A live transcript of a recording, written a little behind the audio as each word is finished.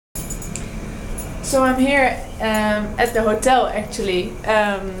So I'm here at the hotel actually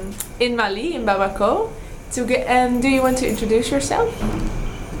in Mali, in Bamako. Do you want to introduce yourself?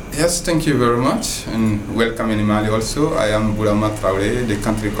 Yes, thank you very much and welcome in Mali also. I am Bourama Traore, the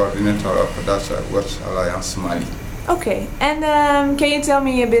country coordinator of Dutch Watch Alliance Mali. Okay, and can you tell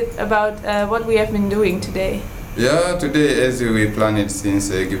me a bit about what we have been doing today? Yeah, today as we planned since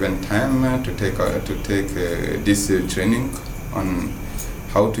a given time to take this training on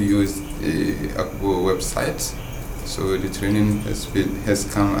how to use the Akvo website. So the training has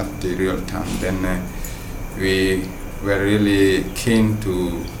come at the real time. Then we were really keen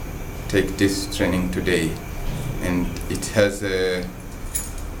to take this training today, and it has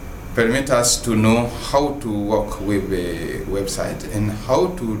permit us to know how to work with the website and how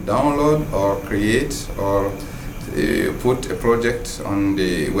to download or create or put a project on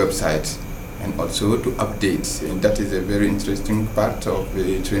the website, and also to update. And that is a very interesting part of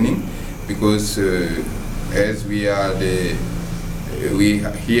the training, because as we are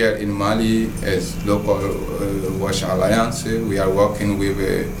here in Mali as local Watch Alliance, we are working with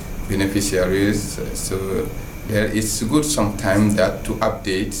beneficiaries, so there is good sometime that to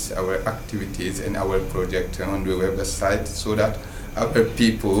update our activities and our project on the website, so that other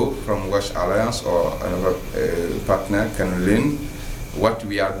people from Watch Alliance or another partner can learn what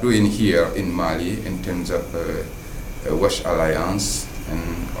we are doing here in Mali in terms of Watch Alliance,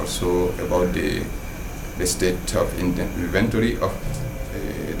 and also about the state of inventory of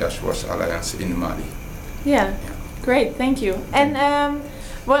Dutch Watch Alliance in Mali. Yeah, great, thank you. And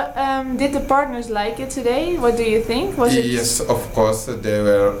what did the partners like it today? What do you think? Yes, of course, they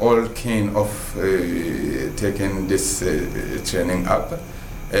were all keen of taking this training up.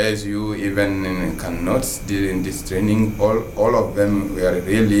 As you even can note during this training, all of them were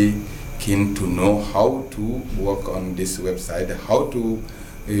really keen to know how to work on this website, how to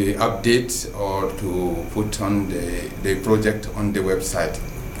update or to put on the project on the website.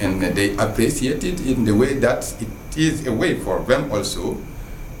 And they appreciate it in the way that it is a way for them also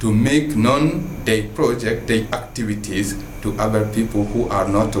to make known their project, their activities to other people who are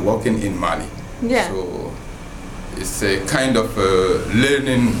not working in Mali. Yeah. So it's a kind of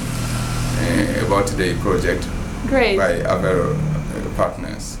learning about the project. Great. By other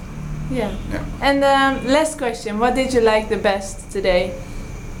partners. Yeah. And last question, what did you like the best today?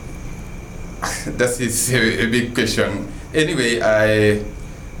 That is a big question. Anyway,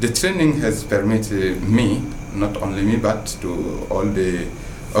 the training has permitted me, not only me, but to all the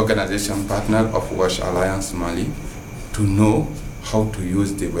organization partner of Watch Alliance Mali, to know how to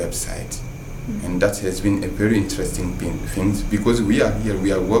use the website. And that has been a very interesting thing, because we are here,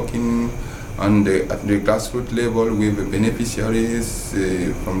 we are working at the grassroots level with the beneficiaries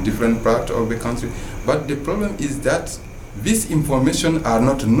from different parts of the country. But the problem is that this information are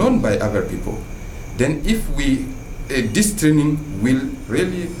not known by other people. Then if this training will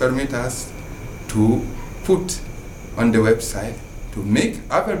really permit us to put on the website to make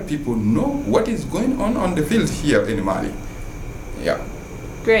other people know what is going on the field here in Mali. Yeah.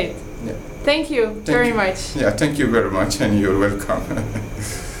 Great. Yeah. Thank you very much. Yeah, thank you very much, and you're welcome.